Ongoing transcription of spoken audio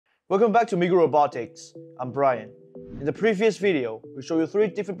Welcome back to Robotics. I'm Brian. In the previous video, we showed you 3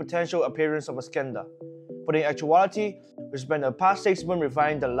 different potential appearances of a Skender. But in actuality, we spent the past 6 months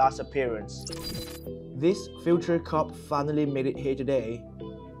refining the last appearance. This filter cup finally made it here today,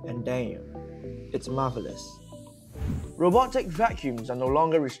 and damn, it's marvelous. Robotic vacuums are no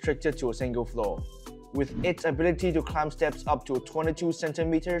longer restricted to a single floor. With its ability to climb steps up to 22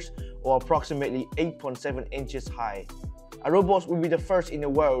 centimeters or approximately 8.7 inches high, our robots will be the first in the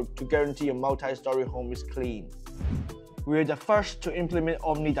world to guarantee a multi-story home is clean. We are the first to implement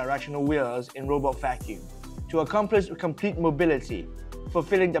omnidirectional wheels in robot vacuum to accomplish complete mobility,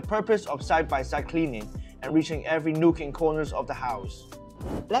 fulfilling the purpose of side-by-side cleaning and reaching every nook and corners of the house.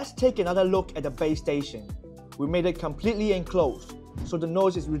 Let's take another look at the base station. We made it completely enclosed, so the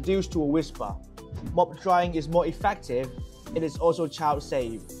noise is reduced to a whisper. Mop drying is more effective. It is also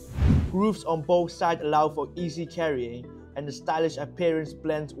child-safe. Roofs on both sides allow for easy carrying, and the stylish appearance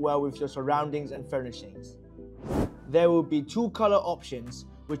blends well with your surroundings and furnishings. There will be 2 color options,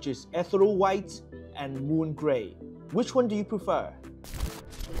 which is ethereal white and moon gray. Which one do you prefer?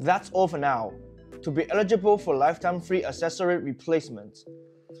 That's all for now. To be eligible for lifetime free accessory replacement,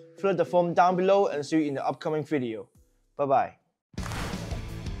 fill out the form down below and see you in the upcoming video. Bye bye.